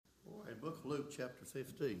Luke chapter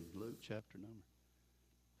 15. Luke chapter number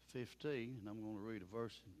 15, and I'm going to read a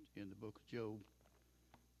verse in the book of Job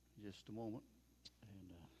in just a moment. And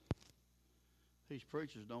these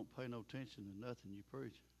preachers don't pay no attention to nothing you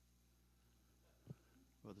preach.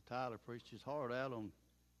 Brother Tyler preached his heart out on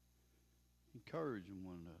encouraging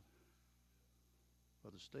one another.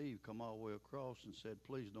 Brother Steve come all the way across and said,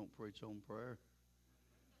 please don't preach on prayer.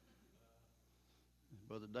 And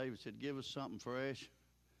Brother David said, give us something fresh.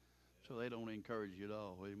 So they don't encourage you at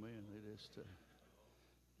all. Amen. They just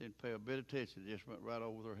didn't pay a bit of attention. They just went right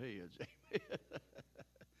over their heads. Amen.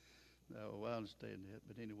 No, I understand that.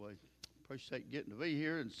 But anyway, appreciate getting to be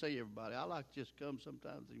here and see everybody. I like to just come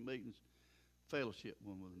sometimes to meetings, fellowship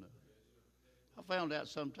one with another. I found out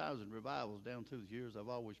sometimes in revivals down through the years, I've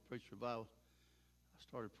always preached revival. I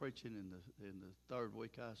started preaching in the third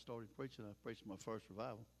week I started preaching. I preached my first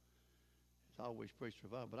revival. It's always preached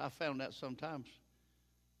revival. But I found out sometimes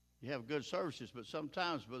you have good services, but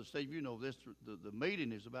sometimes, Brother Steve, you know this, the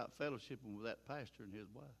meeting is about fellowshipping with that pastor and his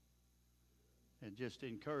wife and just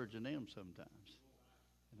encouraging them sometimes.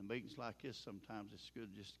 And the meetings like this, sometimes it's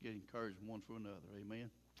good just to get encouraged one for another.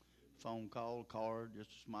 Amen. Phone call, card,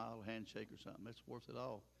 just a smile, a handshake or something. That's worth it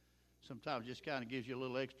all. Sometimes it just kind of gives you a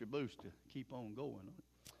little extra boost to keep on going.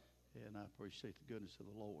 And I appreciate the goodness of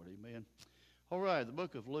the Lord. Amen. All right, the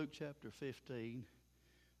book of Luke chapter 15.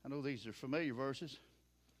 I know these are familiar verses.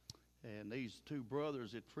 And these two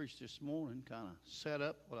brothers that preached this morning kind of set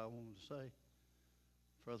up what I wanted to say.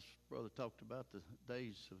 First brother talked about the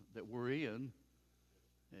days that we're in.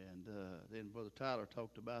 And then Brother Tyler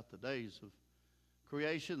talked about the days of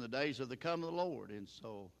creation, the days of the coming of the Lord. And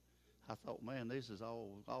so I thought, man, this is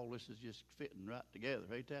all this is just fitting right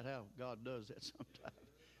together. Ain't that how God does that sometimes?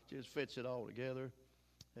 Just fits it all together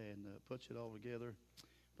and puts it all together.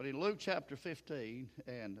 But in Luke chapter 15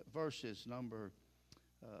 and verses number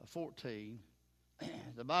 14,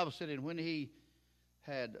 the Bible said, and when he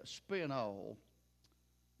had spent all,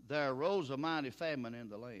 there arose a mighty famine in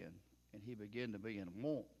the land, and he began to be in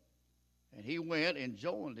want. And he went and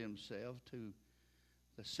joined himself to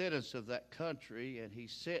the citizens of that country, and he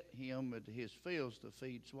set him into his fields to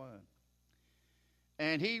feed swine.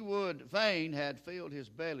 And he would fain had filled his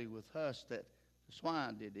belly with husk that the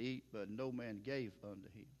swine did eat, but no man gave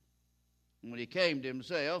unto him. And when he came to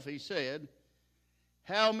himself, he said,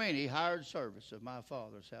 how many hired servants of my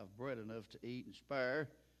father's have bread enough to eat and spare,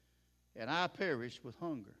 and I perish with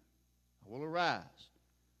hunger? I will arise,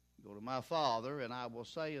 go to my father, and I will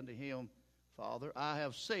say unto him, Father, I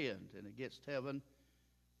have sinned against heaven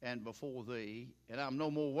and before thee, and I'm no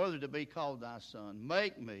more worthy to be called thy son.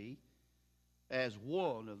 Make me as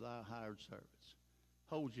one of thy hired servants.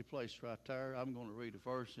 Hold your place right there. I'm going to read a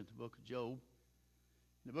verse in the book of Job.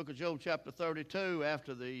 In the book of Job, chapter 32,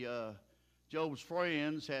 after Job's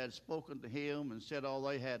friends had spoken to him and said all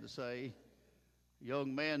they had to say, a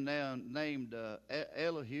young man now named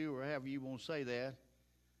Elihu, or however you want to say that,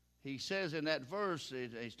 he says in that verse,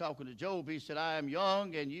 he's talking to Job, he said, I am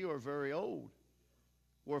young and you are very old.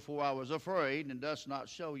 Wherefore I was afraid and dost not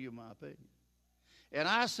show you my opinion. And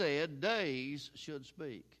I said, days should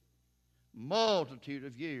speak. Multitude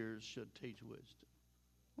of years should teach wisdom.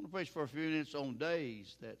 I want to preach for a few minutes on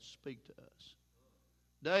days that speak to us.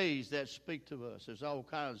 Days that speak to us. There's all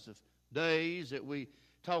kinds of days that we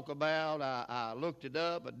talk about. I looked it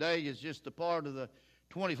up. A day is just a part of the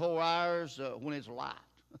 24 hours when it's light.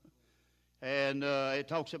 And it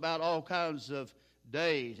talks about all kinds of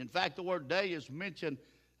days. In fact, the word day is mentioned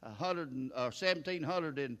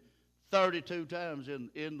 1,732 times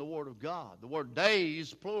in the Word of God. The word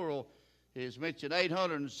days, plural, is mentioned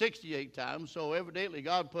 868 times. So evidently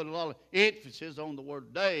God put a lot of emphasis on the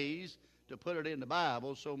word days to put it in the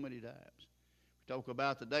Bible so many times. We talk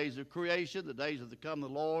about the days of creation, the days of the coming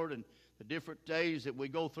of the Lord, and the different days that we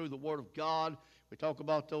go through the Word of God. We talk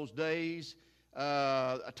about those days.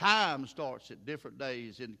 A time starts at different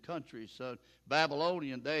days in countries.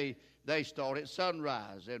 Babylonian, they start at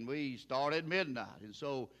sunrise, and we start at midnight. And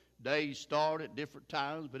so days start at different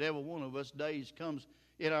times, but every one of us, days comes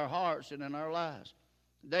in our hearts and in our lives.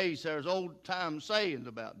 Days, there's old time sayings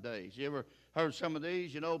about days. You ever heard some of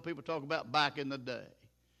these? You know, people talk about back in the day.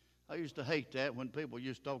 I used to hate that when people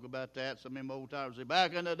used to talk about that. Some of them old timers say,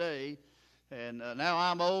 back in the day. And now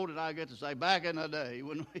I'm old and I get to say back in the day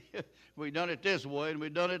when we done it this way and we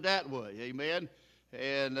done it that way. Amen.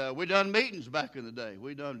 And we done meetings back in the day.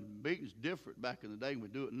 We done meetings different back in the day than we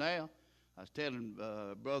do it now. I was telling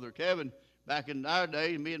Brother Kevin, back in our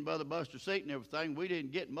day, me and Brother Buster Seat and everything, we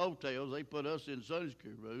didn't get motels. They put us in Sunday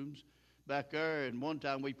school rooms back there. And one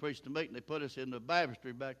time we preached a meeting, they put us in the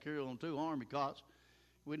baptistry back here on 2 army cots.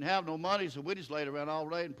 We didn't have no money, so we just laid around all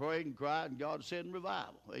day and prayed and cried, and God sent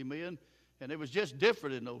revival. Amen. And it was just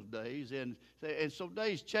different in those days. And so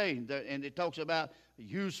days changed. And it talks about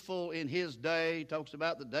useful in his day. It talks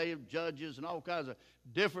about the day of judges and all kinds of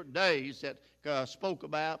different days that spoke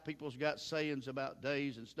about. People's got sayings about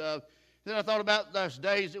days and stuff. Then I thought about those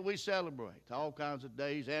days that we celebrate. All kinds of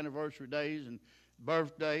days, anniversary days and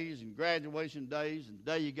birthdays and graduation days, and the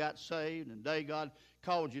day you got saved, and the day God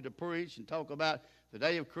called you to preach, and talk about the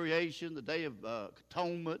day of creation, the day of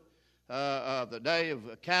atonement, the day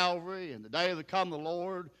of Calvary, and the day of the come of the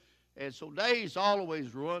Lord. And so days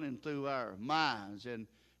always running through our minds,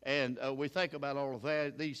 and we think about all of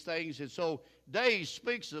that, these things. And so days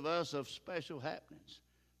speaks of us of special happenings.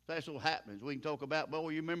 Special happenings. We can talk about,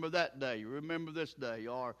 well, you remember that day, you remember this day,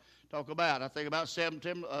 or talk about, I think about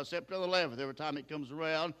September 11th. Every time it comes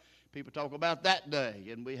around, people talk about that day,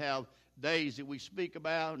 and we have days that we speak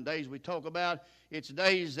about and days we talk about. It's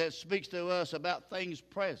days that speaks to us about things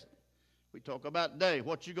present. We talk about day.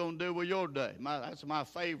 What you going to do with your day? That's my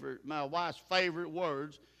wife's favorite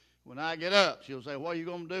words. When I get up, she'll say, what are you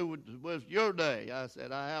going to do with your day? I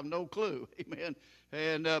said, I have no clue. Amen.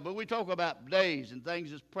 And but we talk about days and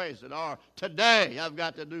things that's present. Or today I've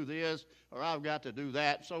got to do this, or I've got to do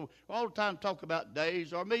that. So all the time talk about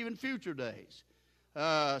days, or maybe even future days.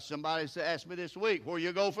 Somebody asked me this week, where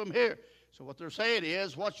you go from here? So what they're saying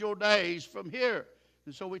is, what's your days from here?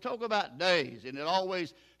 And so we talk about days, and it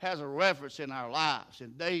always has a reference in our lives,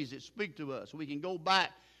 and days that speak to us. We can go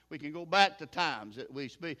back. We can go back to times that we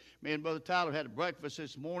speak. Me and Brother Tyler had breakfast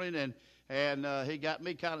this morning, and he got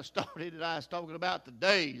me kind of started, and I was talking about the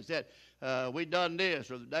days that we done this,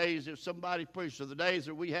 or the days that somebody preached, or the days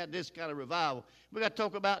that we had this kind of revival. We got to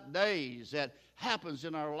talk about days that happens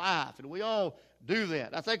in our life, and we all do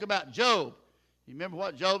that. I think about Job. You remember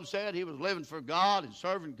what Job said? He was living for God and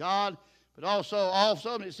serving God, but also all of a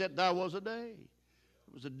sudden it said there was a day.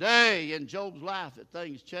 It was a day in Job's life that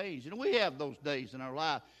things changed, and we have those days in our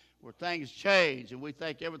life where things change, and we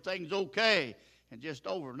think everything's okay, and just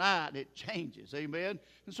overnight it changes. Amen.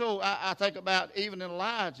 And so I think about even in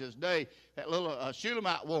Elijah's day, that little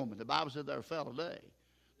Shulamite woman. The Bible said there fell a day.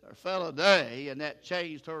 There fell a day, and that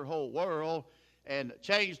changed her whole world and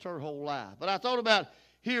changed her whole life. But I thought about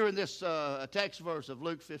here in this text verse of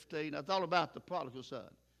Luke 15, I thought about the prodigal son.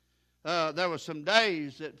 There were some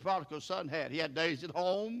days that the prodigal son had. He had days at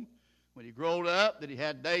home when he grew up, that he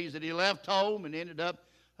had days that he left home and ended up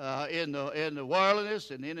in the wilderness,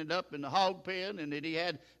 and ended up in the hog pen, and that he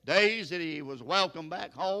had days that he was welcome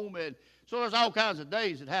back home. And so there's all kinds of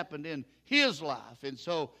days that happened in his life. And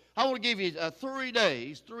so I want to give you 3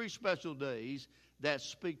 days, 3 special days that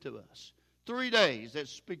speak to us. 3 days that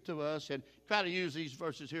speak to us, and try to use these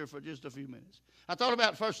verses here for just a few minutes. I thought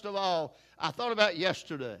about, first of all,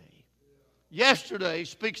 yesterday. Yesterday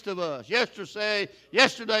speaks to us.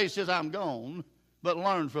 Yesterday says, I'm gone, but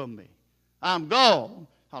learn from me. I'm gone.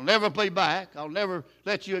 I'll never be back. I'll never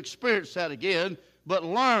let you experience that again, but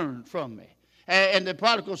learn from me. And the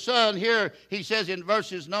prodigal son here, he says in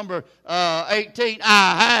verses number 18,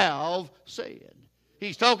 I have sinned.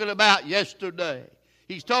 He's talking about yesterday.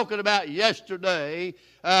 He's talking about yesterday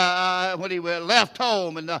when he left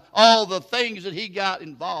home, and all the things that he got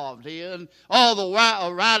involved in, all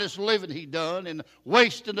the riotous living he done, and the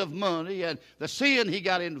wasting of money, and the sin he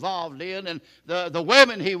got involved in, and the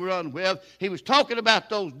women he run with. He was talking about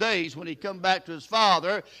those days when he come back to his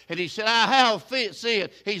father, and he said, I have sinned.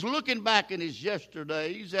 He's looking back in his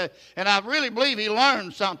yesterdays, and I really believe he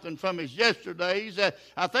learned something from his yesterdays.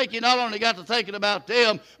 I think he not only got to thinking about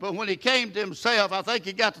them, but when he came to himself, I think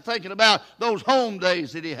he got to thinking about those home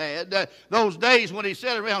days that he had, those days when he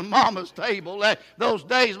sat around Mama's table, those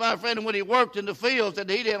days, my friend, when he worked in the fields that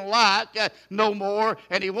he didn't like no more,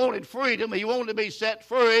 and he wanted freedom, he wanted to be set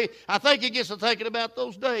free. I think he gets to thinking about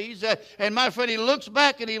those days, and my friend, he looks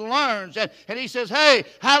back and he learns, and he says, hey,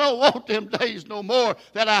 I don't want them days no more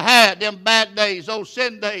that I had, them bad days, those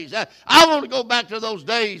sin days. I want to go back to those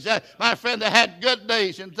days, my friend, that had good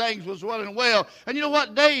days and things was running well. And you know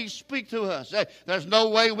what? Days speak to us. There's no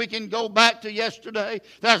way we can go back to yesterday.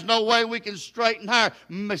 There's no way we can straighten our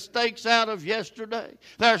mistakes out of yesterday.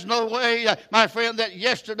 There's no way, my friend, that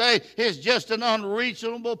yesterday is just an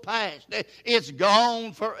unreachable past. It's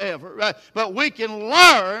gone forever. But we can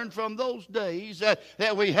learn from those days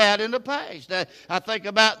that we had in the past. I think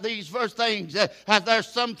about these first things. There's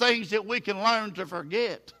some things that we can learn to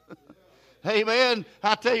forget. Amen.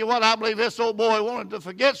 I tell you what, I believe this old boy wanted to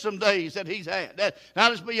forget some days that he's had. Now,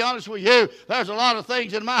 just be honest with you, there's a lot of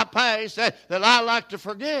things in my past that I like to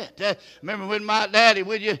forget. Remember when my daddy,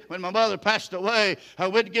 when my mother passed away,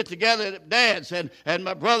 we'd get together at Dad's, and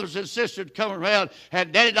my brothers and sisters would come around,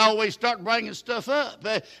 and Daddy'd always start bringing stuff up.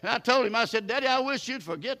 And I told him, I said, Daddy, I wish you'd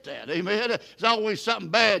forget that. Amen. It's always something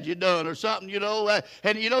bad you done or something,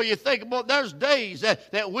 and you think about, there's days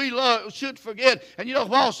that we should forget. And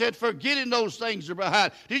Paul said, forgetting those things are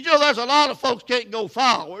behind. Did you know there's a lot of folks can't go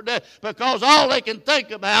forward because all they can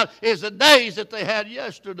think about is the days that they had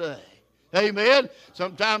yesterday. Amen.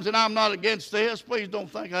 Sometimes, and I'm not against this. Please don't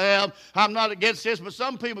think I am. I'm not against this. But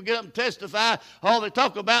some people get up and testify. All they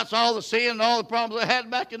talk about is all the sin and all the problems they had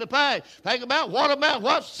back in the past. Think about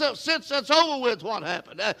what since that's over with, what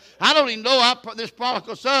happened. I don't even know. This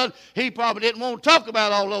prodigal son, he probably didn't want to talk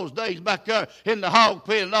about all those days back there in the hog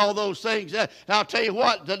pit and all those things. And I'll tell you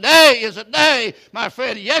what, today is a day, my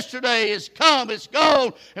friend. Yesterday is come, it's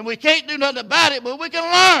gone, and we can't do nothing about it, but we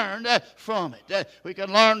can learn from it. We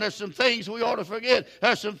can learn there's some things we ought to forget.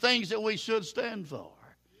 There's some things that we should stand for.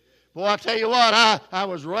 Boy, I tell you what, I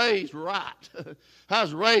was raised right. I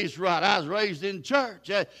was raised right. I was raised in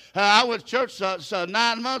church. I went to church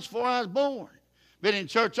 9 months before I was born. Been in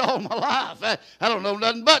church all my life. I don't know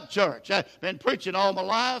nothing but church. I've been preaching all my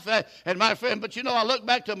life. And my friend, but I look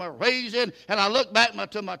back to my raising, and I look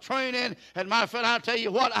back to my training, and my friend, I'll tell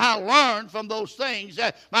you what, I learned from those things,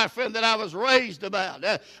 my friend, that I was raised about.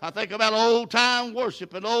 I think about old time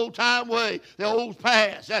worship and old time way, the old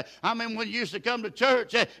past. I mean, when you used to come to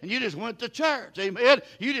church, and you just went to church, amen.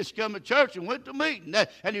 You just come to church and went to meeting,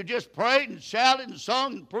 and you just prayed and shouted and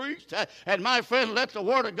sung and preached, and my friend, let the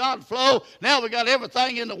word of God flow. Now we got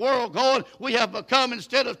everything in the world going. We have become,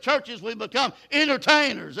 instead of churches, we become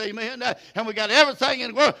entertainers, amen. And we got everything in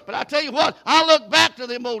the world. But I tell you what, I look back to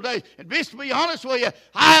them old days, and just to be honest with you,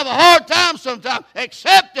 I have a hard time sometimes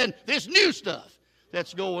accepting this new stuff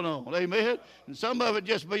that's going on, amen. And some of it,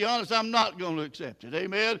 just to be honest, I'm not going to accept it,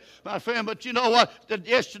 amen, my friend. But you know what? That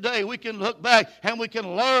yesterday we can look back and we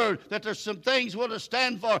can learn that there's some things we ought to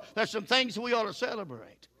stand for. There's some things we ought to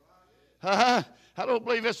celebrate. I don't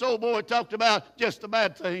believe this old boy talked about just the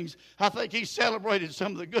bad things. I think he celebrated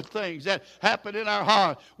some of the good things that happened in our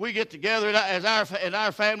heart. We get together in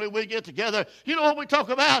our family. We get together. You know what we talk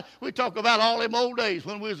about? We talk about all them old days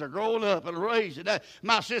when we was growing up and raised.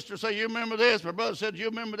 My sister said, "You remember this?" My brother said, "You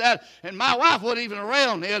remember that?" And my wife wasn't even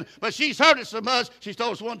around then, but she's heard it so much. She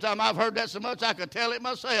told us one time, "I've heard that so much I could tell it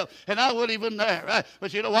myself," and I wasn't even there. Right?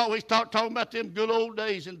 But you know what? We start talking about them good old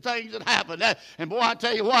days and things that happened. And boy, I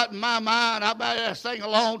tell you what, in my mind, I've been that thing a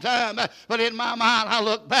long time, but in my mind, I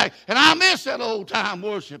look back, and I miss that old time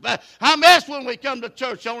worship. I miss when we come to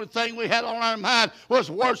church, the only thing we had on our mind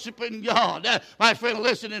was worshiping God. My friend,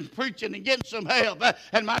 listening, preaching, and getting some help.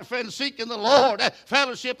 And my friend, seeking the Lord,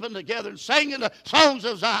 fellowshipping together, and singing the songs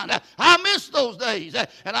of Zion. I miss those days,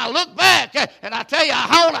 and I look back, and I tell you,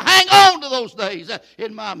 I want to hang on to those days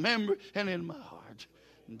in my memory and in my heart.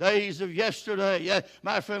 Days of yesterday.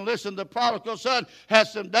 My friend, listen, the prodigal son had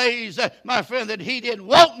some days, my friend, that he didn't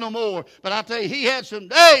want no more. But I tell you, he had some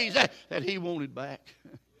days that he wanted back.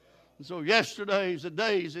 And so yesterday's the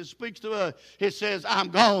days it speaks to us. It says, I'm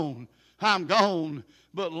gone,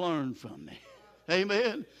 but learn from me.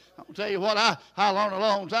 Amen. I'll tell you what, I learned a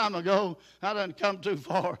long time ago. I done come too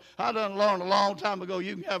far. I done learned a long time ago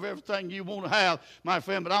you can have everything you want to have, my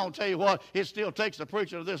friend, but I'll tell you what, it still takes the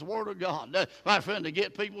preaching of this word of God, my friend, to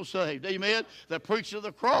get people saved. Amen. The preaching of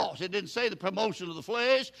the cross. It didn't say the promotion of the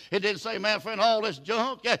flesh. It didn't say, my friend, all this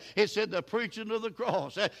junk. It said the preaching of the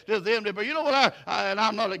cross to them. But you know what, and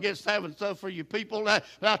I'm not against having stuff for you people, but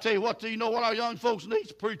I'll tell you what, you know what our young folks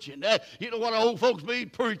need? Preaching. You know what our old folks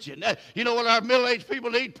need? Preaching. You know what our middle-aged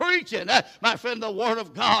people need? Preaching, my friend, the word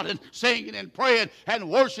of God, and singing and praying and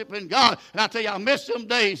worshiping God. And I tell you, I miss them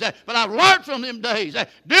days, but I've learned from them days.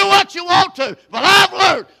 Do what you want to, but I've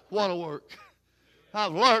learned what to work.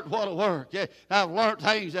 I've learned what to work. I've learned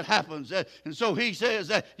things that happens. And so he says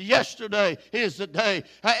that yesterday is the day.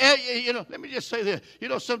 Let me just say this.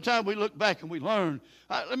 Sometimes we look back and we learn.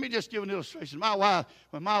 Let me just give an illustration. My wife,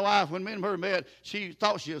 when me and her met, she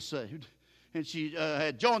thought she was saved. And she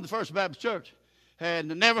had joined the First Baptist Church and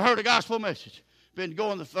never heard a gospel message. Been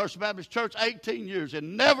going to the First Baptist Church 18 years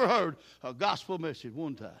and never heard a gospel message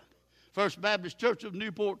one time. First Baptist Church of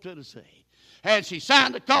Newport, Tennessee. And she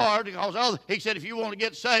signed the card because he said, if you want to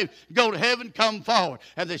get saved, go to heaven, come forward.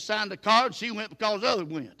 And they signed the card. She went because others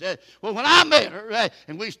went. Well, when I met her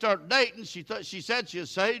and we started dating, she said she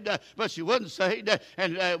was saved, but she wasn't saved.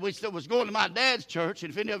 And we was going to my dad's church.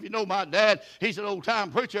 And if any of you know my dad, he's an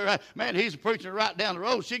old-time preacher. Man, he's a preacher right down the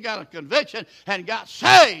road. She got a conviction and got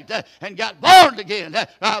saved and got born again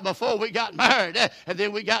before we got married. And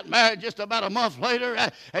then we got married just about a month later.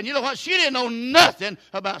 And you know what? She didn't know nothing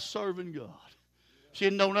about serving God. She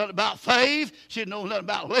didn't know nothing about faith. She didn't know nothing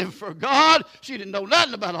about living for God. She didn't know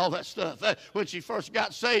nothing about all that stuff when she first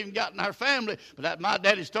got saved and got in our family. But my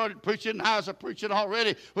daddy started preaching, and I was preaching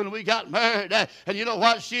already when we got married. And you know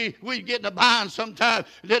what? We'd get in a bind sometimes.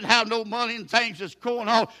 Didn't have no money and things was going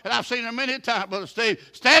on. And I've seen her many times, Brother Steve,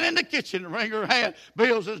 stand in the kitchen and wring her hand.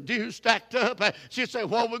 Bills as due stacked up. She'd say,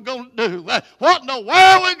 what are we going to do? What in the world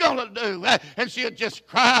are we going to do? And she'd just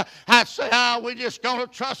cry. I'd say, we're just going to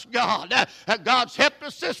trust God. God's helped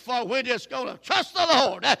us this far. We're just going to trust the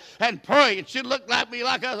Lord and pray. And she looked at me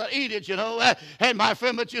like I was an idiot, you know. And my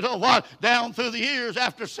friend, but you know what? Down through the years,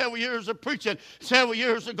 after several years of preaching, several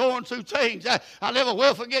years of going through things, I never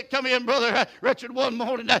will forget. Come in, Brother Richard, one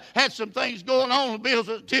morning. Had some things going on. The bills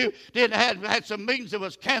was due. Had some meetings that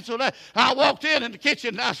was canceled. I walked in the kitchen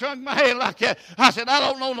and I shrunk my head like that. I said, I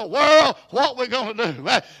don't know in the world what we're going to do.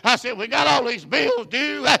 I said, we got all these bills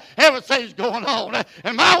due. Everything's going on.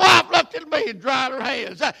 And my wife looked at me and dried her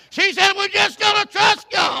hands. She said, we're just going to trust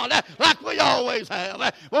God like we always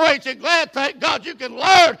have. Well, ain't you glad, thank God, you can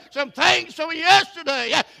learn some things from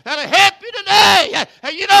yesterday that'll help you today.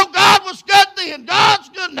 And you know, God was good then. God's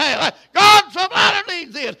good now. God supplied our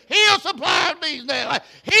needs then. He'll supply our needs now.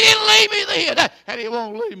 He didn't leave me then, and He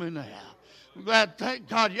won't leave me now. I'm glad, thank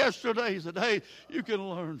God, yesterday's the day you can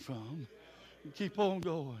learn from and keep on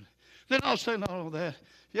going. Then I'll say not all that.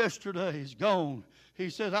 Yesterday's gone. He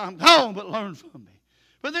says, I'm gone, but learn from me.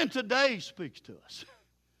 But then today speaks to us.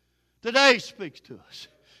 Today speaks to us.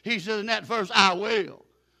 He says in that verse, I will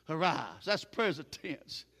arise. That's present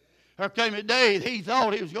tense. There came a day he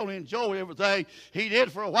thought he was going to enjoy everything. He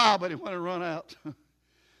did for a while, but he went and run out.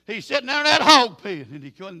 He's sitting there in that hog pen,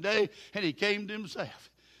 and one day, and he came to himself.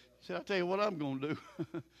 He said, I'll tell you what I'm going to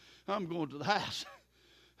do. I'm going to the house.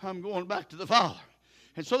 I'm going back to the Father.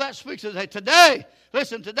 And so that speaks to today.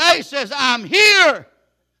 Listen, today says, I'm here.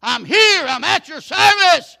 I'm here. I'm at your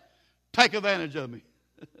service. Take advantage of me.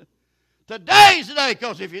 Today's the day,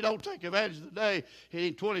 because if you don't take advantage of the day,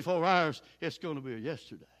 in 24 hours, it's going to be a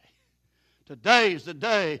yesterday. Today is the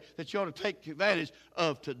day that you ought to take advantage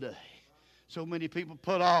of today. So many people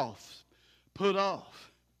put off.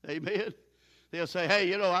 Amen. They'll say, hey,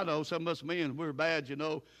 you know, I know some of us men, we're bad, you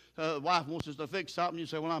know. The wife wants us to fix something. You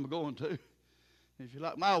say, well, I'm going to. If you're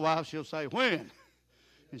like my wife, she'll say, when?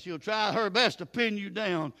 And she'll try her best to pin you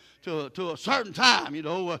down to a certain time, you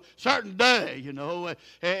know, a certain day, you know.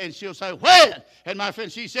 And she'll say, when? And my friend,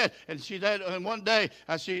 she said, and one day,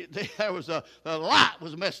 there was the light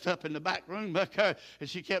was messed up in the back room back there. And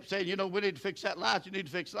she kept saying, you know, we need to fix that light. You need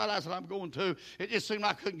to fix that light. I said, I'm going to. It just seemed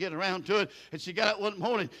like I couldn't get around to it. And she got up one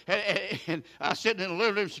morning, and I was sitting in the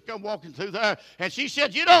living room. She come walking through there. And she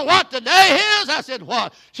said, you know what the day is? I said,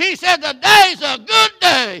 what? She said, the day's a good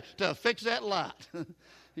day to fix that light.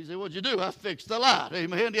 He said, what'd you do? I fixed the light.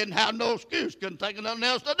 Amen. Didn't have no excuse. Couldn't think of nothing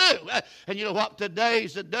else to do. And you know what?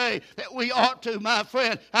 Today's the day that we ought to, my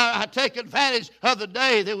friend, I take advantage of the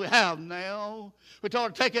day that we have now. We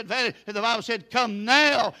ought to take advantage. And the Bible said, come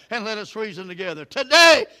now and let us reason together.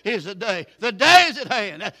 Today is the day. The day is at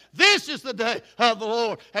hand. This is the day of the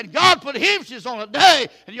Lord. And God put emphasis on a day,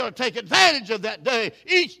 and you ought to take advantage of that day,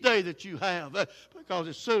 each day that you have, because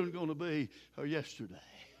it's soon going to be yesterday.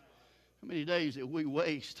 How many days that we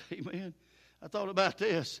waste? Amen. I thought about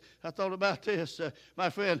this. My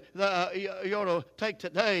friend, you ought to take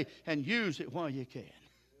today and use it while you can.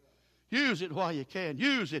 Use it while you can.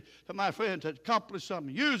 Use it, my friend, to accomplish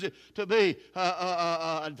something. Use it to be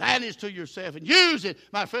advantage to yourself. And use it,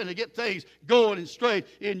 my friend, to get things going and straight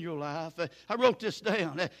in your life. I wrote this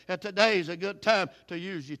down. Today is a good time to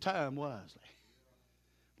use your time wisely.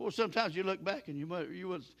 Well, sometimes you look back and you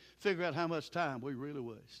would figure out how much time we really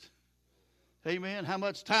waste. Amen. How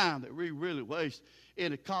much time that we really waste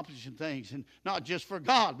in accomplishing things. And not just for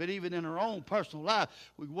God, but even in our own personal life.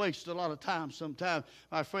 We waste a lot of time sometimes,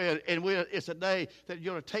 my friend. And it's a day that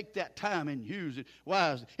you ought to take that time and use it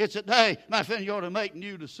wisely. It's a day, my friend, you ought to make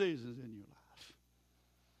new decisions in your life.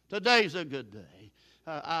 Today's a good day.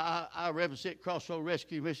 I represent Crossroad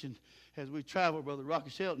Rescue Mission as we travel, Brother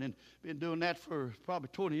Rocky Shelton, and been doing that for probably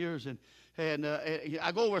 20 years. And And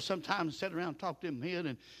I go over sometimes and sit around and talk to them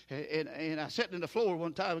men. And I sat in the floor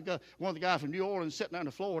one time. One of the guys from New Orleans sitting on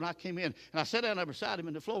the floor, and I came in. And I sat down there beside him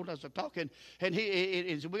in the floor, and I was talking. And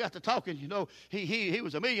we got to talking. You know, he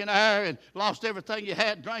was a millionaire and lost everything he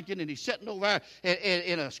had drinking. And he's sitting over there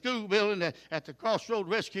in a school building at the Crossroad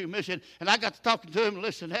Rescue Mission. And I got to talking to him and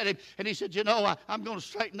listening at him. And he said, you know, I'm going to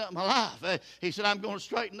straighten up my life. He said, I'm going to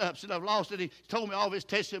straighten up. Said, I've lost it. He told me all of his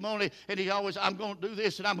testimony. And he always, I'm going to do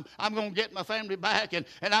this. And I'm going to get my family back, and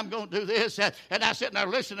I'm going to do this. And I sat there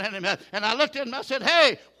listening to him, and I looked at him and I said,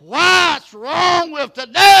 hey, what's wrong with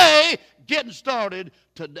today getting started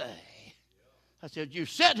today? I said, you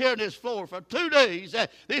sat here on this floor for 2 days.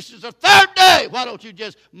 This is the 3rd day. Why don't you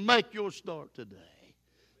just make your start today?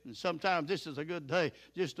 And sometimes this is a good day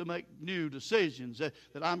just to make new decisions that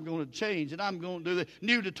I'm going to change, and I'm going to do the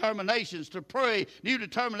new determinations to pray, new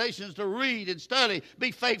determinations to read and study, be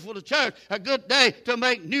faithful to church. A good day to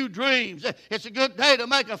make new dreams. It's a good day to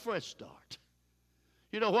make a fresh start.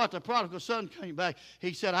 You know what? The prodigal son came back.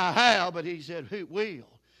 He said, I have, but he said, who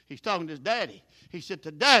will? He's talking to his daddy. He said,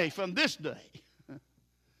 today, from this day,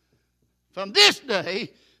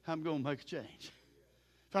 I'm going to make a change.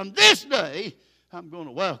 From this day, I'm going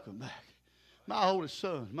to welcome back my oldest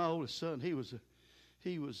son.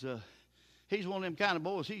 He's one of them kind of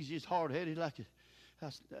boys. He's just hard-headed like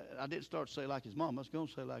I didn't start to say like his mom. I was going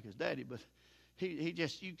to say like his daddy, but he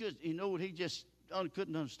just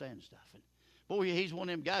couldn't understand stuff. And boy, he's one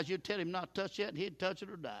of them guys. You'd tell him not to touch that, and he'd touch it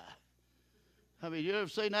or die. I mean, you ever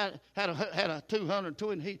seen that? Had a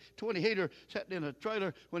 220 heater sitting in a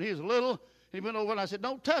trailer when he was little. He went over and I said,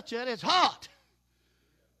 "Don't touch that. It's hot."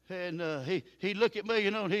 And he'd look at me,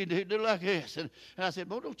 you know, and he'd do like this. And I said,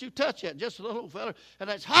 "Boy, don't you touch that. Just a little fella. And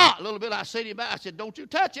it's hot a little bit." I sent him back. I said, "Don't you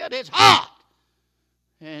touch that. It's hot."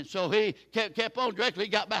 And so he kept on directly. He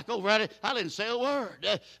got back over at it. I didn't say a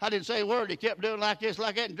word. He kept doing like this,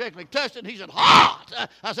 like that, and directly touched it. And he said, "Hot."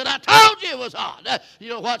 I said, "I told you it was hot." You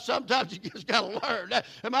know what? Sometimes you just got to learn.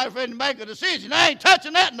 My friend, make a decision. I ain't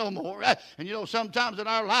touching that no more. And you know, sometimes in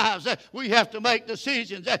our lives, we have to make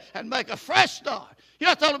decisions and make a fresh start. You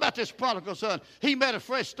know, I thought about this prodigal son. He made a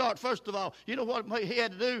fresh start. First of all, you know what he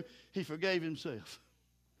had to do? He forgave himself.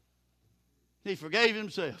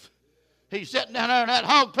 He's sitting down there in that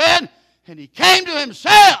hog pen, and he came to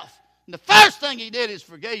himself. And the first thing he did is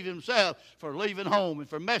forgave himself for leaving home and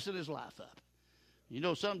for messing his life up. You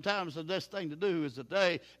know, sometimes the best thing to do is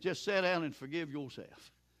today just sit down and forgive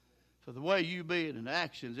yourself for the way you being and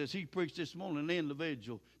actions, as he preached this morning, an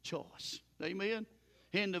individual choice. Amen?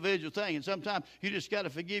 Individual thing. And sometimes you just got to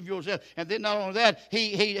forgive yourself. And then not only that,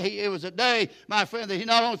 it was a day, my friend, that he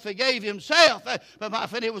not only forgave himself, but my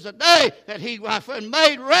friend, it was a day that he, my friend,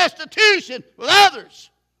 made restitution with others.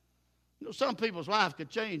 You know, some people's life could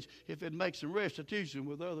change if it makes some restitution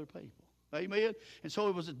with other people. Amen? And so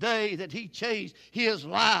it was a day that he changed his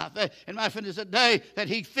life. And my friend, it's a day that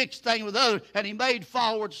he fixed things with others and he made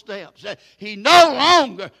forward steps. He no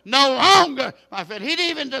longer, my friend, he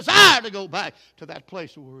didn't even desire to go back to that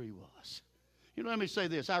place where he was. You know, let me say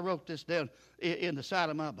this. I wrote this down in the side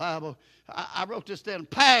of my Bible. I wrote this down.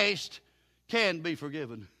 Past can be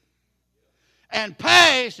forgiven. And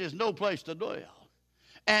past is no place to dwell.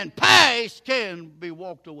 And past can be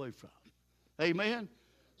walked away from. Amen?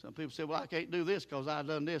 Some people say, "Well, I can't do this because I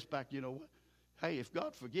done this back." You know what? Hey, if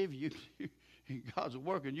God forgive you, God's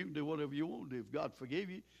working, you can do whatever you want to do. If God forgive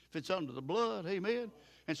you, if it's under the blood, amen.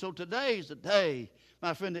 And so today's the day,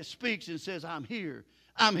 my friend, that speaks and says, I'm here.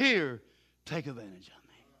 Take advantage of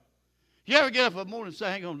me. You ever get up in the morning and say,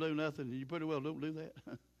 "I ain't going to do nothing," and you pretty well don't do that?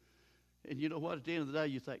 And you know what? At the end of the day,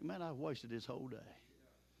 you think, "Man, I've wasted this whole day.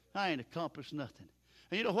 I ain't accomplished nothing."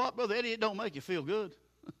 And you know what, Brother Eddie? It don't make you feel good.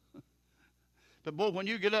 But boy, when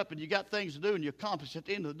you get up and you got things to do and you accomplish at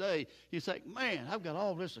the end of the day, you think, "Man, I've got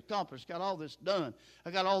all this accomplished, got all this done. I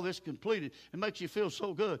got all this completed." It makes you feel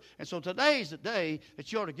so good. And so today's the day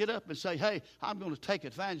that you ought to get up and say, "Hey, I'm going to take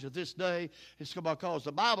advantage of this day." It's because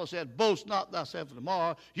the Bible said, "Boast not thyself of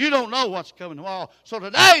tomorrow." You don't know what's coming tomorrow. So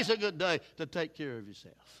today's a good day to take care of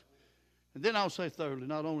yourself. And then I'll say thirdly,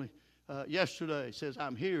 not only yesterday says,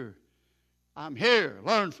 "I'm here.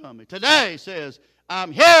 Learn from me." Today says,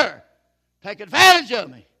 "I'm here. Take advantage of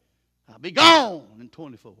me. I'll be gone in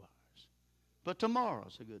 24 hours. But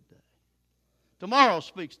tomorrow's a good day. Tomorrow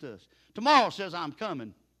speaks to us. Tomorrow says, "I'm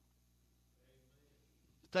coming.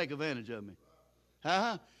 Take advantage of me."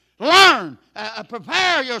 Learn.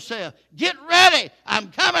 Prepare yourself. Get ready.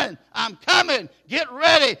 I'm coming. Get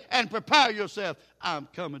ready and prepare yourself. I'm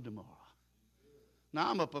coming tomorrow. Now,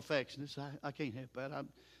 I'm a perfectionist. I can't help that.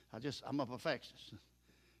 I'm a perfectionist.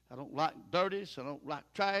 I don't like dirtiness. I don't like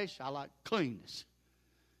trash. I like cleanness.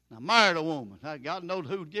 And I married a woman. God knows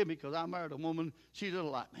who would give me because I married a woman. She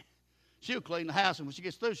didn't like me. She'll clean the house, and when she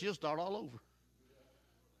gets through, she'll start all over.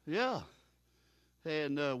 Yeah.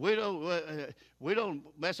 And we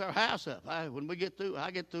don't mess our house up. When we get through,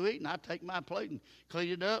 I get through eating, I take my plate and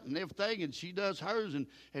clean it up and everything, and she does hers, and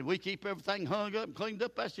we keep everything hung up and cleaned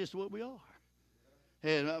up. That's just what we are.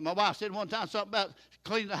 And my wife said one time something about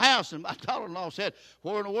cleaning the house, and my daughter-in-law said,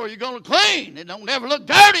 "Where in the world are you going to clean? It don't ever look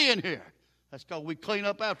dirty in here." That's because we clean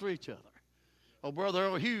up after each other. Oh, Brother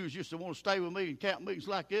Earl Hughes used to want to stay with me in camp meetings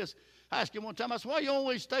like this. I asked him one time, I said, "Why you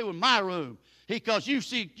always stay with my room?" Because you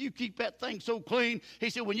keep that thing so clean. He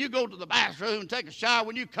said, "When you go to the bathroom and take a shower,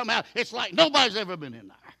 when you come out, it's like nobody's ever been in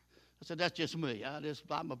there." I said, "That's just me.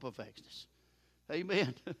 I'm a perfectionist."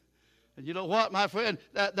 Amen. And you know what, my friend?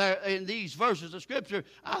 That there in these verses of Scripture,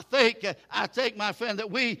 I think, my friend,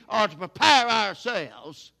 that we are to prepare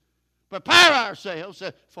ourselves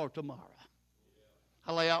for tomorrow.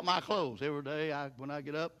 I lay out my clothes every day. When I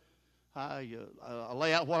get up, I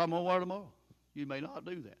lay out what I'm going to wear tomorrow. You may not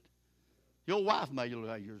do that. Your wife may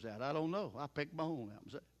lay yours out. I don't know. I pick my own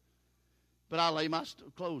out. But I lay my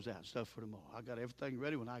clothes out and stuff for tomorrow. I got everything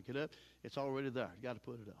ready. When I get up, it's already there. You got to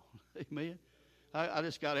put it on. Amen. I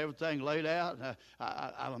just got everything laid out.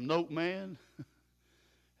 I'm a note man.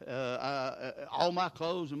 All my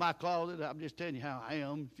clothes in my closet. I'm just telling you how I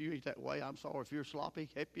am. If you ain't that way, I'm sorry. If you're sloppy,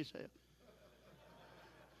 help yourself.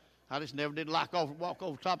 I just never did walk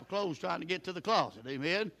over top of clothes trying to get to the closet.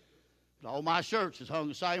 Amen. But all my shirts is hung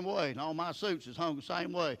the same way, and all my suits is hung the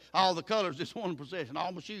same way. All the colors is one possession.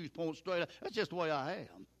 All my shoes point straight up. That's just the way I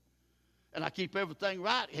am. And I keep everything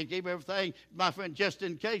right and keep everything, my friend, just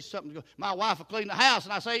in case something goes. My wife will clean the house,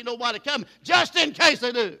 and I say, "Ain't nobody coming," just in case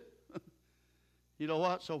they do. You know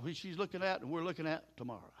what? So she's looking at, and we're looking at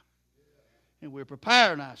tomorrow. And we're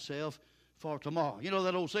preparing ourselves for tomorrow. You know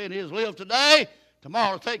that old saying is, live today,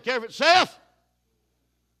 tomorrow will take care of itself.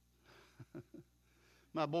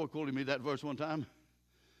 My boy quoted me that verse one time.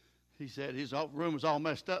 He said his room was all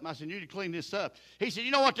messed up. And I said, "You need to clean this up." He said,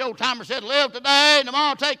 "You know what the old timer said? Live today, and tomorrow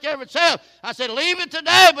will take care of itself." I said, "Leave it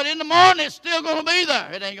today, but in the morning it's still going to be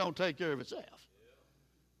there. It ain't going to take care of itself."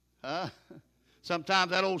 Sometimes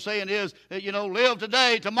that old saying is, live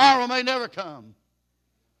today, tomorrow may never come.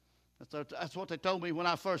 That's what they told me when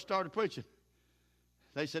I first started preaching.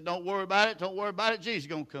 They said, "Don't worry about it. Don't worry about it. Jesus is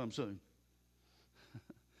going to come soon."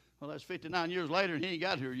 Well, that's 59 years later, and he ain't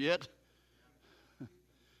got here yet.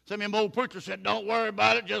 Some of them old preachers said, "Don't worry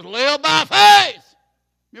about it. Just live by faith."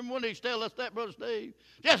 Remember when they used to tell us that, Brother Steve?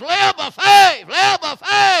 Just live by faith. Live by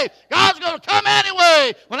faith. God's going to come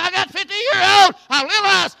anyway. When I got 50 years old, I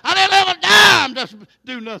realized I didn't have a dime to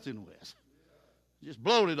do nothing with. Just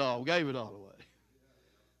blowed it all, gave it all away.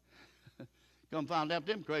 Come find out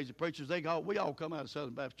them crazy preachers, we all come out of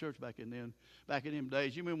Southern Baptist Church back in them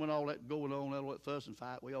days. You remember when all that going on, all that fuss and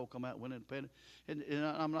fight, we all come out and went independent. And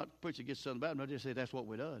I'm not preaching against Southern Baptist, I just say that's what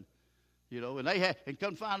we done. And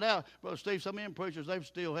come find out, Brother Steve, some of them preachers, they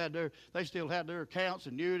still had their accounts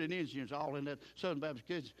and annuity and insurance all in that Southern Baptist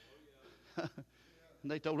kids. And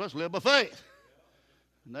they told us live by faith.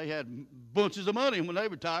 And they had bunches of money when they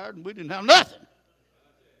retired, and we didn't have nothing.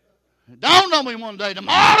 It dawned on me one day,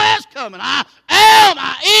 tomorrow is coming. I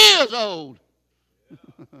is old.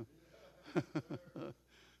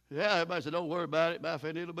 Yeah, everybody said, "Don't worry about it,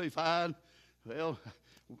 Buffett, it'll be fine." Well,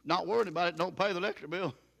 not worrying about it, don't pay the electric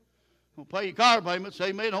bill. Don't pay your car payments,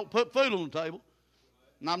 amen. Don't put food on the table.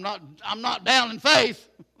 And I'm not down in faith.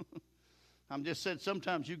 I'm just saying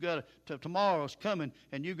sometimes you got to, tomorrow's coming,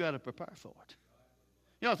 and you got to prepare for it.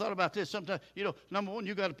 I thought about this sometimes. Number one,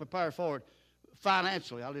 you got to prepare for it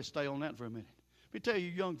financially. I'll just stay on that for a minute. Let me tell you,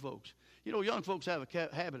 young folks. Young folks have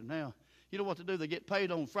a habit now. You know what to do? They get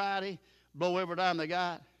paid on Friday, blow every dime they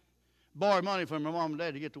got, borrow money from their mom and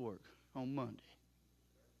dad to get to work on Monday.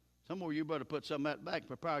 Some more you better put some of that back and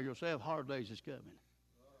prepare yourself. Hard days is coming.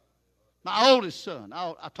 My oldest son,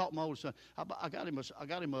 I taught my oldest son. I got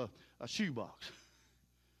him a shoebox.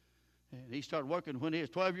 And he started working when he was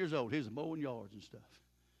 12 years old. He was mowing yards and stuff.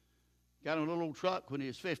 Got him a little old truck when he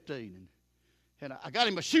was 15. And I got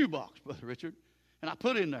him a shoebox, Brother Richard. And I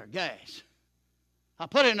put in there gas. I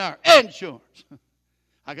put in there insurance.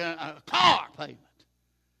 I got a car payment.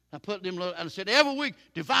 I put them, and I said, every week,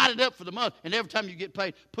 divide it up for the month, and every time you get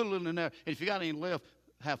paid, put a little in there. And if you got any left,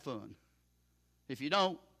 have fun. If you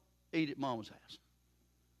don't, eat at Mama's house.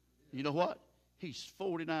 You know what? He's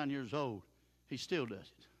 49 years old. He still does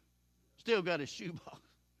it. Still got his shoebox.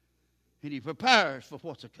 And he prepares for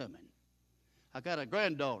what's a-coming. I got a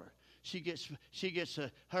granddaughter. She gets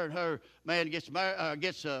her man gets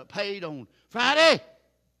paid on Friday.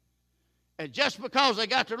 And just because they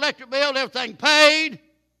got their electric bill, everything paid,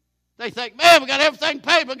 They think, man, we got everything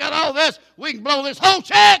paid. We got all this. We can blow this whole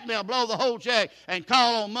check. They'll blow the whole check and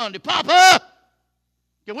call on Monday. Papa,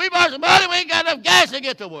 can we borrow some money? We ain't got enough gas to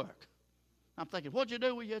get to work. I'm thinking, what'd you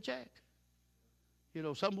do with your check? You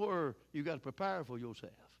know, somewhere you got to prepare for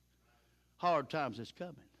yourself. Hard times is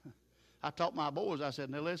coming. I taught my boys, I said,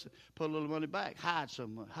 now listen, put a little money back. Hide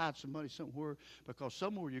some money somewhere, because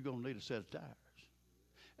somewhere you're going to need a set of tires.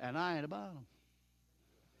 And I ain't about them.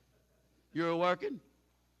 You're working.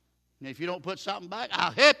 And if you don't put something back,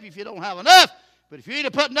 I'll help you if you don't have enough. But if you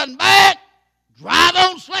ain't put nothing back, drive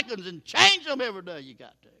on Slickens and change them every day you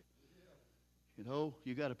got to. You know,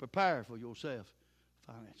 you got to prepare for yourself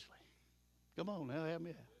financially. Come on now, help me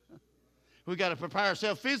out. We got to prepare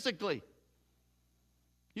ourselves physically.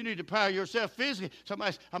 You need to prepare yourself physically.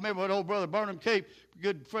 I remember when old Brother Burnham Cape, a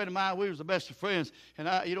good friend of mine, we was the best of friends. And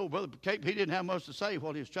Brother Cape, he didn't have much to say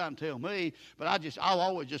what he was trying to tell me. But I'll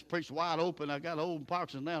always just preach wide open. I got old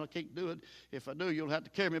Parkinson now. I can't do it. If I do, you'll have to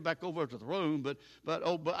carry me back over to the room. But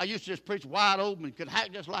I used to just preach wide open and could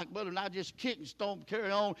hack just like Brother. And I just kick and stomp,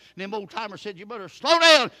 carry on. And them old timers said, you better slow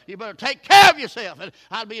down. You better take care of yourself. And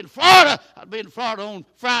I'd be in Florida. On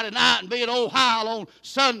Friday night and be in Ohio on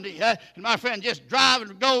Sunday. And my friend just driving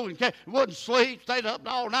and go and wouldn't sleep. Stayed up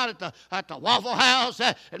all night at the Waffle House.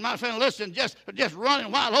 And my friend, listen, just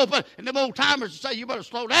running wide open. And them old timers say, you better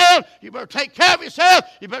slow down. You better take care of yourself.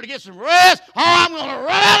 You better get some rest. Oh, I'm going to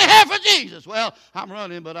run out of here for Jesus. Well, I'm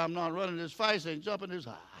running, but I'm not running as fast and jumping as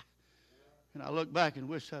high. And I look back and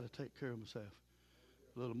wish I'd have taken care of myself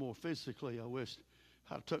a little more physically. I wish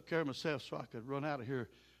I'd have took care of myself so I could run out of here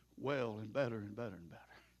well and better and better and better.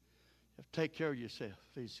 You have to take care of yourself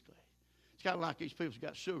physically. It's kind of like these people's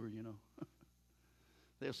got sugar, you know.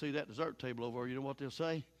 They'll see that dessert table over there. You know what they'll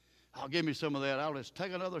say? I'll give me some of that. I'll just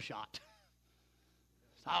take another shot.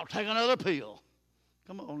 I'll take another pill.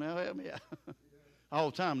 Come on now, help me out.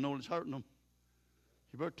 All the time knowing it's hurting them.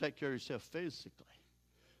 You better take care of yourself physically.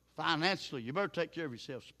 Financially, you better take care of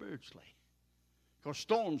yourself spiritually. Because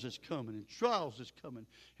storms is coming, and trials is coming,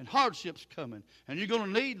 and hardships coming, and you're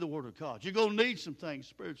going to need the Word of God. You're going to need some things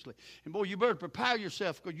spiritually. And boy, you better prepare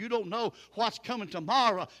yourself, because you don't know what's coming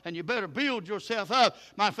tomorrow, and you better build yourself up,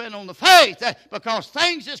 my friend, on the faith, because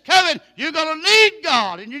things is coming. You're going to need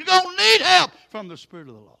God, and you're going to need help from the Spirit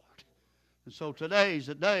of the Lord. And so today is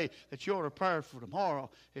the day that you're prepared for tomorrow.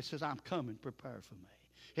 It says, I'm coming, prepare for me.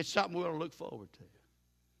 It's something we're going to look forward to.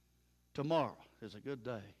 Tomorrow is a good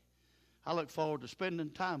day. I look forward to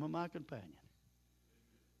spending time with my companion,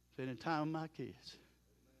 spending time with my kids.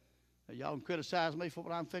 Now, y'all can criticize me for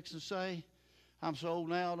what I'm fixing to say. I'm so old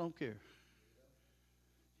now, I don't care.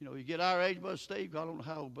 You know, you get our age, Brother Steve. I don't know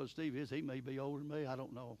how old Brother Steve is. He may be older than me. I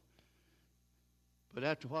don't know. But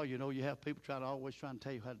after a while, you know, you have people always trying to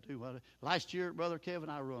tell you how to do what. Last year, Brother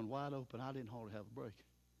Kevin, I run wide open. I didn't hardly have a break.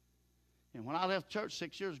 And when I left church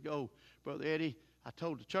 6 years ago, Brother Eddie, I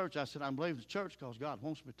told the church, I said, I'm leaving the church because God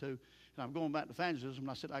wants me to. And I'm going back to evangelism.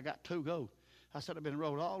 And I said, I got to go. I said, I've been on the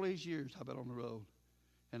road all these years. I've been on the road.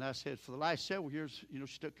 And I said, for the last several years, you know,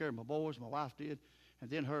 she took care of my boys. My wife did. And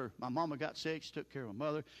then my mama got sick. She took care of my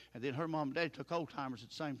mother. And then her mom and daddy took old timers at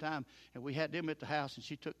the same time. And we had them at the house. And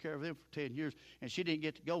she took care of them for 10 years. And she didn't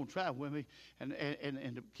get to go and travel with me. And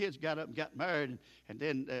the kids got up and got married. And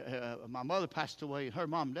then my mother passed away. And her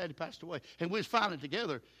mom and daddy passed away. And we was finally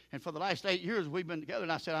together. And for the last 8 years, we've been together.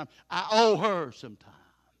 And I said, I owe her some time.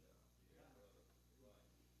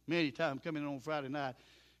 Many times coming in on Friday night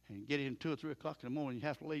and get in 2 or 3 o'clock in the morning, you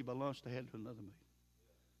have to leave by lunch to head to another meeting.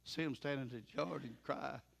 See them standing in the yard and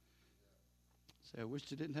cry. Say, I wish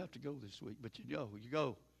you didn't have to go this week, but you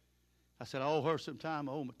go. I said, I owe her some time.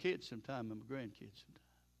 I owe my kids some time and my grandkids some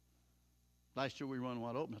time. Last year we run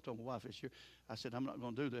wide open. I told my wife this year, I said, I'm not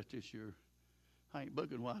going to do that this year. I ain't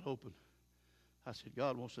booking wide open. I said,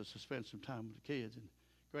 God wants us to spend some time with the kids and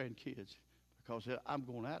grandkids because I'm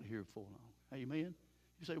going out of here before long. Amen?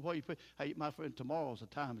 You say, well, hey, my friend, tomorrow's a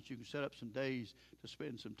time that you can set up some days to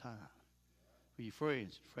spend some time with your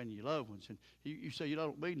friends, friend your loved ones. And you say you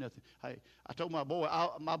don't mean nothing. Hey, I told my boy,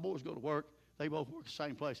 my boys go to work. They both work the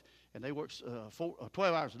same place, and they work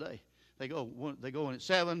 12 hours a day. They go in at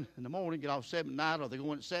 7 in the morning, get off 7 at night, or they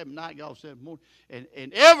go in at 7 at night, get off 7 in the morning.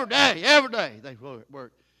 And every day they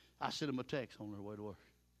work. I send them a text on their way to work.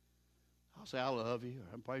 I'll say, I love you,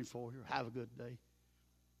 or I'm praying for you, or have a good day.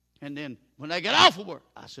 And then when they get off of work,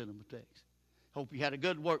 I send them a text. Hope you had a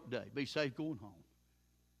good work day. Be safe going home.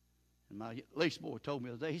 And my least boy told me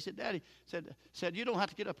the other day, he said, Daddy, said you don't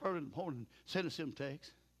have to get up early in the morning and send us them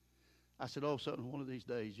texts. I said, oh, son, one of these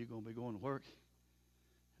days you're going to be going to work,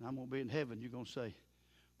 and I'm going to be in heaven. You're going to say,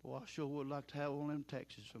 boy, I sure would like to have one of them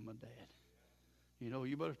texts from my dad. You know,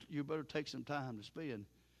 you better take some time to spend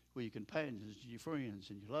with your companions, your friends,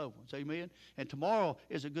 and your loved ones. Amen? And tomorrow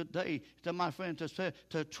is a good day, my friend,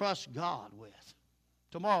 to trust God with.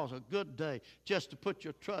 Tomorrow's a good day just to put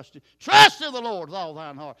your trust in. Trust in the Lord with all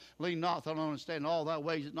thine heart. Lean not on understanding all thy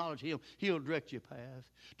ways, acknowledge Him. He'll direct your path.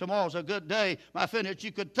 Tomorrow's a good day, my friend, that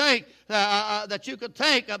you could think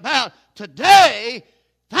about today.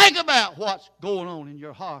 Think about what's going on in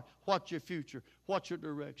your heart, what's your future, what's your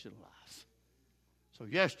direction in life. So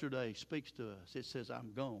yesterday speaks to us. It says,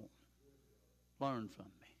 I'm gone. Learn from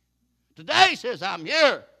me. Today says, I'm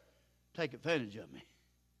here. Take advantage of me.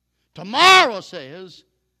 Tomorrow says,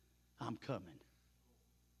 I'm coming.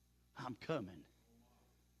 I'm coming.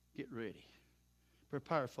 Get ready.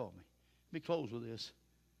 Prepare for me. Let me close with this.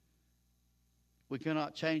 We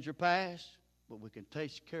cannot change our past, but we can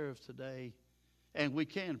take care of today, and we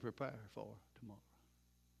can prepare for tomorrow.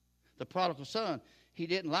 The prodigal son, he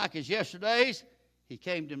didn't like his yesterdays. He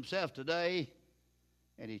came to himself today,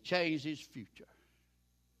 and he changed his future.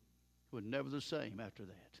 He was never the same after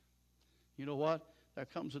that. You know what? There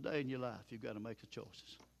comes a day in your life you've got to make the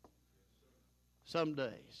choices. Some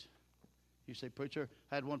days. You say, preacher,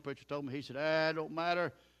 I had one preacher told me, he said, it don't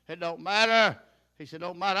matter. It don't matter. He said,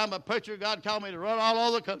 don't matter. I'm a preacher. God called me to run all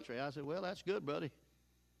over the country. I said, well, that's good, buddy.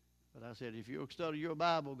 But I said, if you study your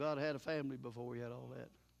Bible, God had a family before He had all that.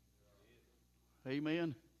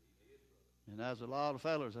 Amen? And there's a lot of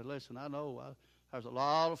fellas that listen, I know there's a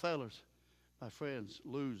lot of fellas, my friends,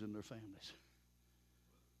 losing their families.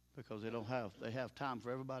 Because they have time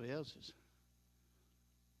for everybody else's.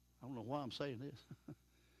 I don't know why I'm saying this.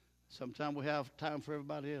 Sometimes we have time for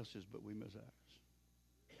everybody else's, but we miss ours.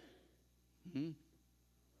 And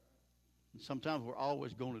sometimes we're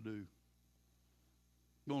always going to do this.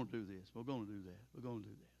 We're going to do that. We're going to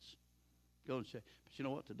do this. But you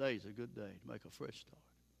know what? Today's a good day to make a fresh start.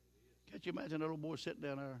 Can't you imagine that little boy sitting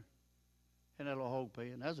down there in that little hog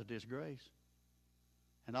pen? That's a disgrace.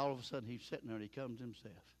 And all of a sudden he's sitting there and he comes to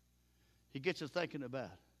himself. He gets to thinking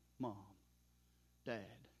about Mom, Dad,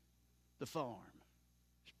 the farm,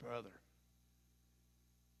 his brother,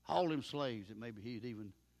 all them slaves that maybe he'd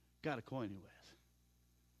even got acquainted with.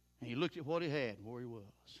 And he looked at what he had and where he was.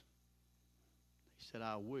 He said,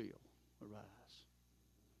 I will arise.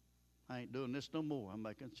 I ain't doing this no more. I'm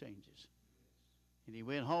making changes. And he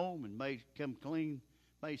went home and made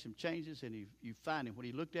some changes, and you find him. When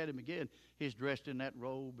he looked at him again, he's dressed in that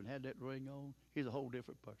robe and had that ring on. He's a whole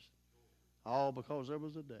different person. All because there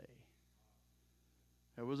was a day.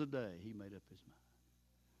 There was a day he made up his mind.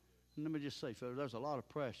 And let me just say, fellas, there's a lot of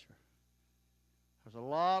pressure. There's a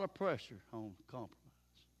lot of pressure on compromise.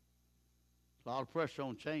 A lot of pressure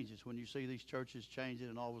on changes when you see these churches changing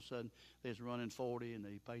and all of a sudden they're running 40 and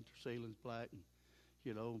they paint their ceilings black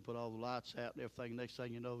and, and put all the lights out and everything. Next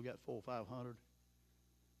thing you know, we got 400 or 500.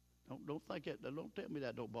 Don't think that. Don't tell me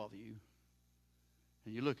that don't bother you.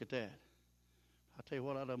 And you look at that. I tell you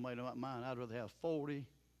what, I done made up my mind. I'd rather have 40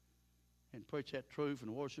 and preach that truth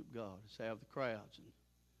and worship God than have the crowds and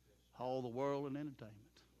all the world and entertainment.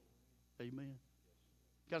 Amen.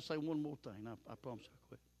 Got to say one more thing. I promise I'll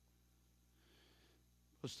quit.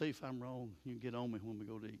 Well, Steve, if I'm wrong, you can get on me when we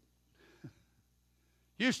go to eat.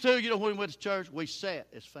 Used to, when we went to church, we sat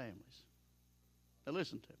as families. Now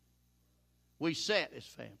listen to me. We sat as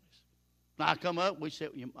families. When I come up, I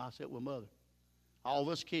sat with Mother. All of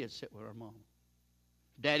us kids sat with our mom.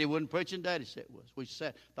 Daddy wasn't preaching, Daddy sat with us. We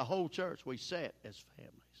sat, the whole church, we sat as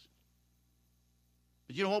families.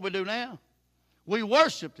 But you know what we do now? We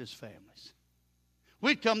worshiped as families.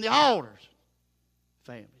 We'd come to the altars.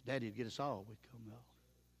 Families. Daddy'd get us all. We'd come to the altar.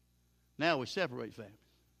 Now we separate families.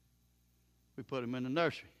 We put them in the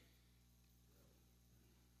nursery.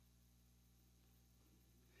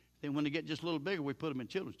 Then when they get just a little bigger, we put them in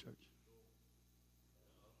children's church.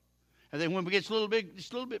 And then when we get just a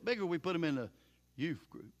little bit bigger, we put them in the youth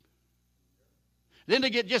group. Then they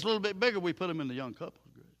get just a little bit bigger, we put them in the young couples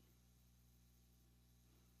group.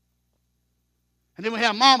 And then we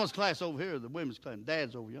have mama's class over here, the women's class, and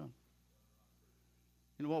dad's over yonder.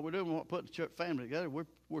 You know what we're doing? We're putting the church family together.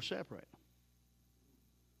 We're separating.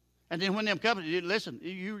 And then when them couples, listen,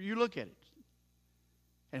 you look at it.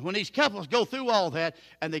 And when these couples go through all that,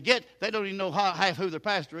 and they don't even know half who their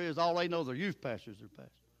pastor is. All they know, their youth pastor is their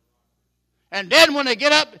pastor. And then when they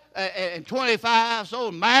get up and 25 so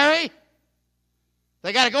and marry,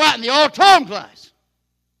 they got to go out in the auditorium class.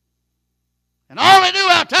 And all they do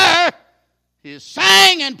out there is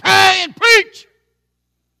sing and pray and preach.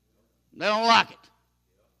 They don't like it.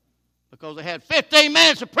 Because they had 15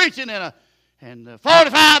 minutes of preaching and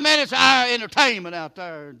 45 minutes of our entertainment out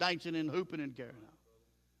there, dancing and hooping and carrying on.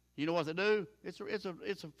 You know what they do? It's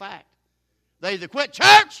a fact. They either quit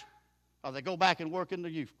church Or they go back and work in the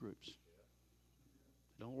youth groups.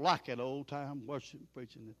 They don't like that old time worship and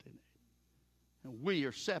preaching that they need. And we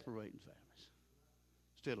are separating families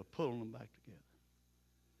instead of pulling them back together.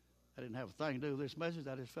 I didn't have a thing to do with this message.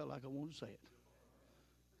 I just felt like I wanted to say it.